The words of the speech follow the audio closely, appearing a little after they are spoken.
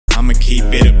I'ma keep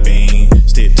it a bean.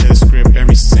 Stick to the script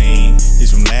every scene.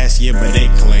 These from last year, but they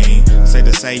clean. Say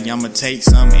to say, I'ma take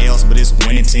something else, but it's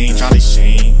winning team. Charlie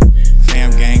Sheen,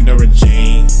 fam gang, the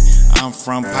regime. I'm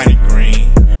from Potty Green.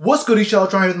 What's good,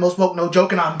 Shellitronnn here with the most smoke, no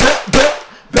joke, and I'm back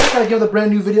to give a brand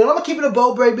new video. And I'm gonna keep it a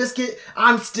Bowberry biscuit.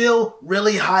 I'm still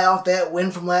really high off that win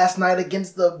from last night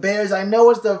against the Bears. I know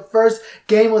it's the first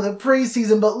game of the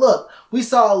preseason, but look, we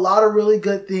saw a lot of really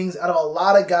good things out of a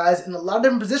lot of guys in a lot of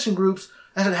different position groups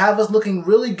that should have us looking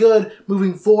really good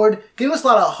moving forward, giving us a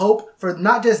lot of hope for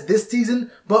not just this season,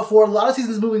 but for a lot of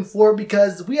seasons moving forward,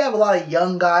 because we have a lot of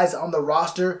young guys on the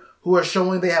roster who are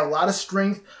showing they have a lot of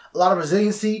strength, a lot of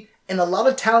resiliency, and a lot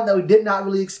of talent that we did not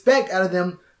really expect out of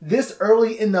them this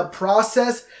early in the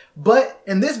process. But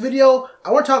in this video,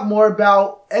 I want to talk more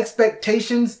about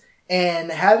expectations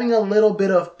and having a little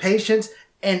bit of patience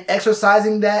and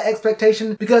exercising that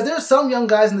expectation, because there's some young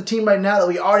guys in the team right now that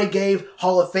we already gave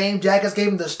Hall of Fame jackets, gave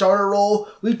them the starter role.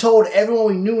 We told everyone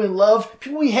we knew and loved,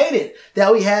 people we hated,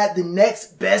 that we had the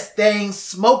next best thing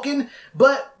smoking.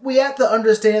 But we have to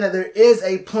understand that there is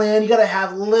a plan. You gotta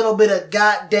have a little bit of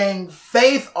goddamn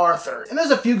faith, Arthur. And there's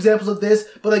a few examples of this,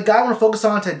 but the guy I want to focus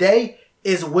on today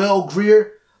is Will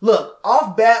Grier. Look,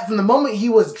 off bat, from the moment he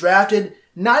was drafted,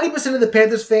 90% of the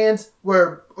Panthers fans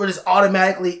were just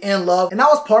automatically in love. And I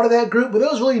was part of that group, but there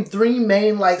was really three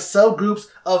main subgroups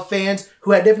of fans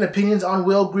who had different opinions on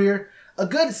Will Grier. A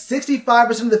good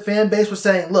 65% of the fan base was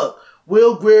saying, look,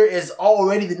 Will Grier is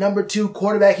already the #2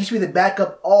 quarterback. He should be the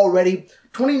backup already.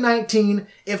 2019,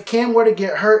 if Cam were to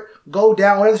get hurt, go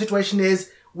down, whatever the situation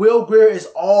is, Will Grier is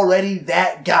already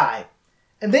that guy.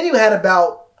 And then you had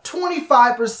about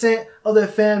 25% of the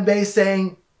fan base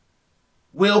saying,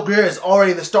 Will Grier is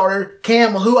already the starter.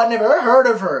 Cam, who I never heard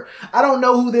of her. I don't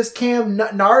know who this Cam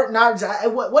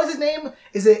what is his name?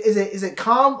 Is it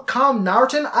Cam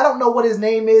Narton? I don't know what his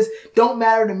name is. Don't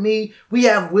matter to me. We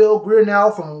have Will Grier now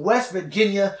from West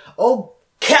Virginia. Oh,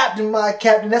 captain, my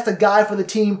captain. That's the guy for the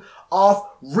team off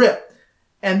rip.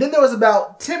 And then there was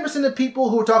about 10% of people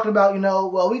who were talking about,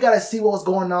 well, we got to see what was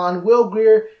going on. Will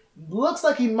Grier looks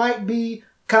like he might be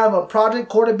kind of a project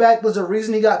quarterback. There's a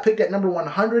reason he got picked at number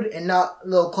 100 and not a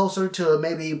little closer to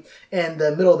maybe in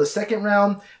the middle of the second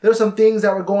round. There were some things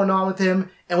that were going on with him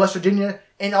in West Virginia.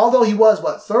 And although he was,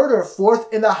 third or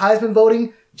fourth in the Heisman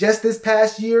voting just this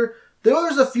past year, there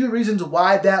was a few reasons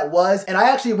why that was. And I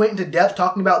actually went into depth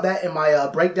talking about that in my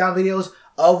breakdown videos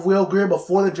of Will Grier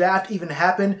before the draft even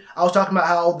happened. I was talking about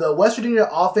how the West Virginia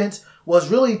offense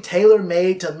was really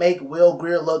tailor-made to make Will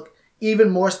Grier look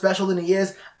even more special than he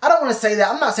is. I don't want to say that.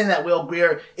 I'm not saying that Will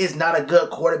Grier is not a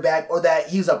good quarterback or that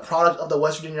he's a product of the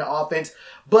West Virginia offense.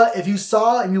 But if you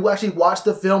saw and you actually watched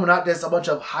the film and not just a bunch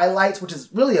of highlights, which is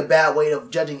really a bad way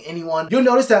of judging anyone, you'll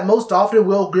notice that most often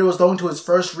Will Grier was going to his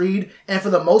first read. And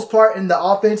for the most part in the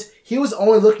offense, he was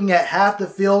only looking at half the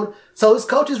field. So his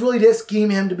coaches really did scheme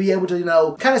him to be able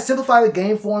to, kind of simplify the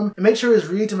game for him and make sure his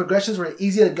reads and progressions were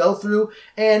easy to go through.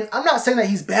 And I'm not saying that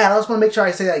he's bad. I just want to make sure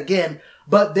I say that again.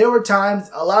 But there were times,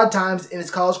 a lot of times in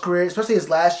his college career, especially his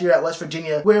last year at West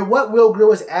Virginia, where what Will Grier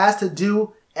was asked to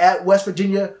do at West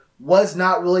Virginia was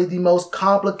not really the most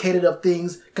complicated of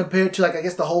things compared to, I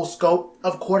guess, the whole scope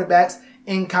of quarterbacks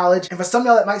in college. And for some of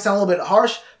y'all, that might sound a little bit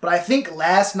harsh, but I think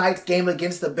last night's game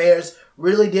against the Bears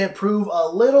really did prove a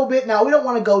little bit. Now, we don't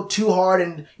want to go too hard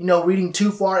and, reading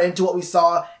too far into what we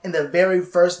saw in the very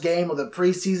first game of the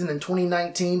preseason in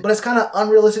 2019, but it's kind of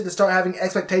unrealistic to start having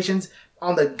expectations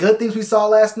on the good things we saw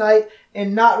last night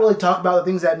and not really talk about the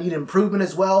things that need improvement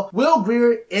as well. Will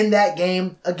Grier in that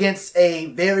game against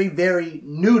a very, very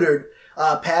neutered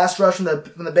pass rush from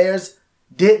the Bears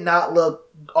did not look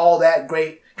all that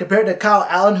great compared to Kyle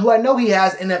Allen, who I know he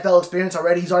has NFL experience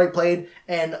already. He's already played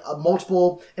in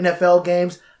multiple NFL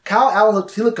games. Kyle Allen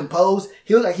looked composed.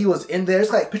 He looked like he was in there. It's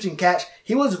like pitch and catch.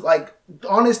 He was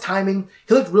on his timing.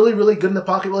 He looked really, really good in the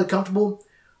pocket, really comfortable.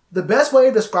 The best way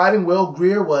of describing Will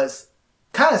Grier was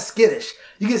kind of skittish.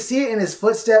 You can see it in his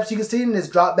footsteps. You can see it in his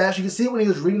dropbacks. You can see it when he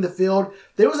was reading the field.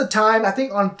 There was a time, I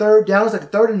think on third down, it was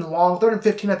third and long, 3rd and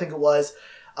 15, I think it was.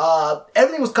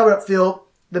 Everything was covered up field.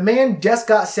 The man just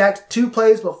got sacked 2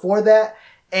 plays before that,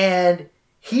 and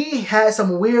he had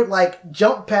some weird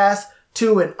jump pass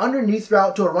to an underneath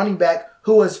route to a running back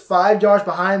who was 5 yards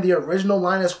behind the original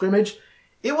line of scrimmage.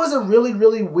 It was a really,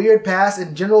 really weird pass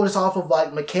in general, just off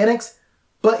of mechanics.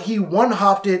 But he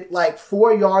one-hopped it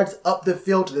 4 yards up the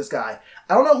field to this guy.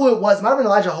 I don't know who it was. It might have been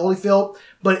Elijah Holyfield.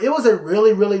 But it was a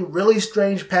really, really, really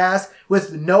strange pass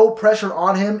with no pressure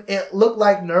on him. It looked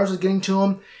like nerves was getting to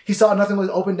him. He saw nothing was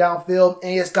open downfield,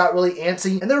 and he just got really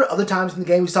antsy. And there were other times in the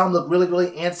game we saw him look really, really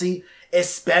antsy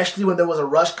especially when there was a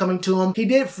rush coming to him. He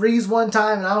did freeze one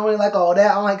time, and I don't really like all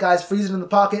that. I don't like guys freezing in the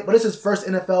pocket, but it's his first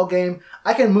NFL game.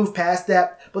 I can move past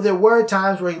that, but there were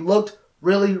times where he looked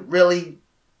really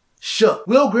shook.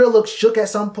 Will Grier looked shook at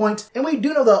some point, and we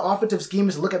do know the offensive scheme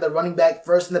is to look at the running back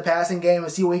first in the passing game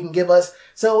and see what he can give us.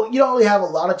 So you don't really have a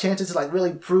lot of chances to like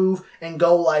really prove and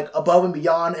go like above and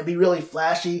beyond and be really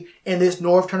flashy in this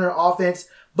Norv Turner offense.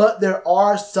 But there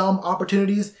are some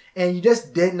opportunities, and you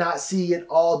just did not see it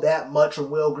all that much from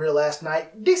Will Grier last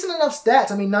night. Decent enough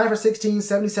stats. I mean, 9 for 16,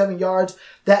 77 yards.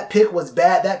 That pick was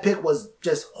bad. That pick was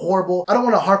just horrible. I don't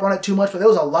want to harp on it too much, but there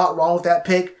was a lot wrong with that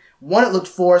pick. One, it looked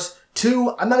forced.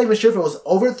 Two, I'm not even sure if it was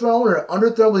overthrown or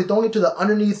underthrown. Was he throwing it to the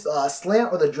underneath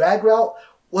slant or the drag route?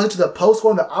 Was it to the post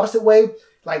going the opposite way,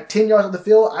 like 10 yards on the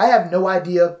field? I have no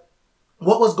idea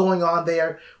what was going on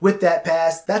there with that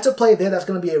pass. That's a play there that's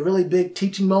going to be a really big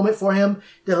teaching moment for him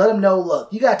to let him know,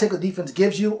 look, you got to take what the defense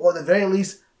gives you, or at the very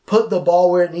least, put the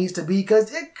ball where it needs to be,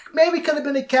 because it maybe could have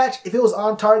been a catch if it was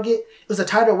on target. It was a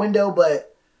tighter window,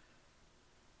 but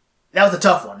that was a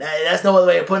tough one. That's no other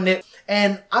way of putting it.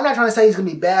 And I'm not trying to say he's going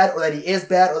to be bad or that he is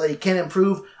bad or that he can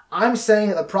improve. I'm saying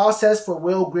that the process for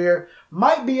Will Grier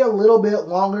might be a little bit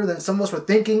longer than some of us were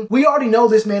thinking. We already know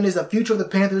this man is the future of the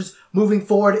Panthers moving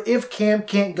forward. If Cam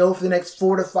can't go for the next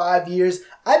 4 to 5 years,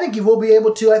 I think he will be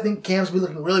able to. I think Cam's will be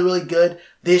looking really good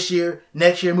this year,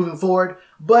 next year, moving forward.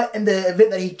 But in the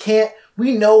event that he can't,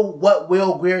 we know what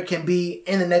Will Grier can be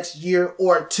in the next year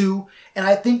or two. And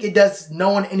I think it does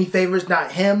no one any favors,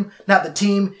 not him, not the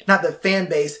team, not the fan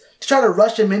base, to try to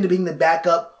rush him into being the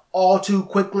backup all too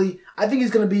quickly. I think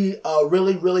he's going to be a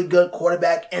really good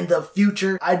quarterback in the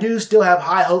future. I do still have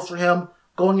high hopes for him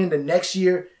going into next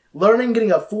year. Learning,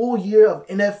 getting a full year of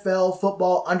NFL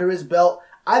football under his belt.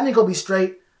 I think he'll be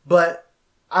straight, but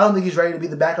I don't think he's ready to be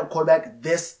the backup quarterback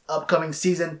this upcoming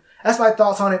season. That's my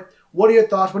thoughts on it. What are your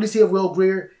thoughts? What do you see of Will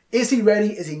Grier? Is he ready?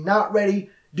 Is he not ready?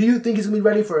 Do you think he's going to be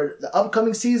ready for the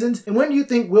upcoming seasons? And when do you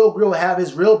think Will Grier will have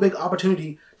his real big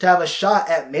opportunity to have a shot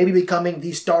at maybe becoming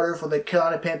the starter for the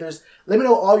Carolina Panthers? Let me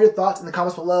know all your thoughts in the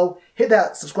comments below. Hit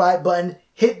that subscribe button.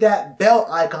 Hit that bell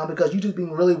icon, because YouTube's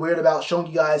being really weird about showing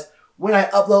you guys when I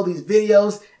upload these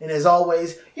videos. And as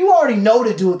always, you already know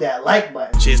to do with that like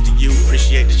button. Cheers to you,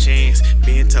 appreciate the chance.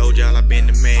 Been told y'all I been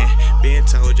the man. Been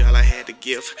told y'all I had the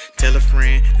gift. Tell a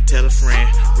friend to tell a friend.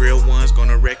 Real ones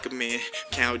gonna recommend.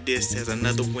 Count this as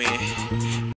another win.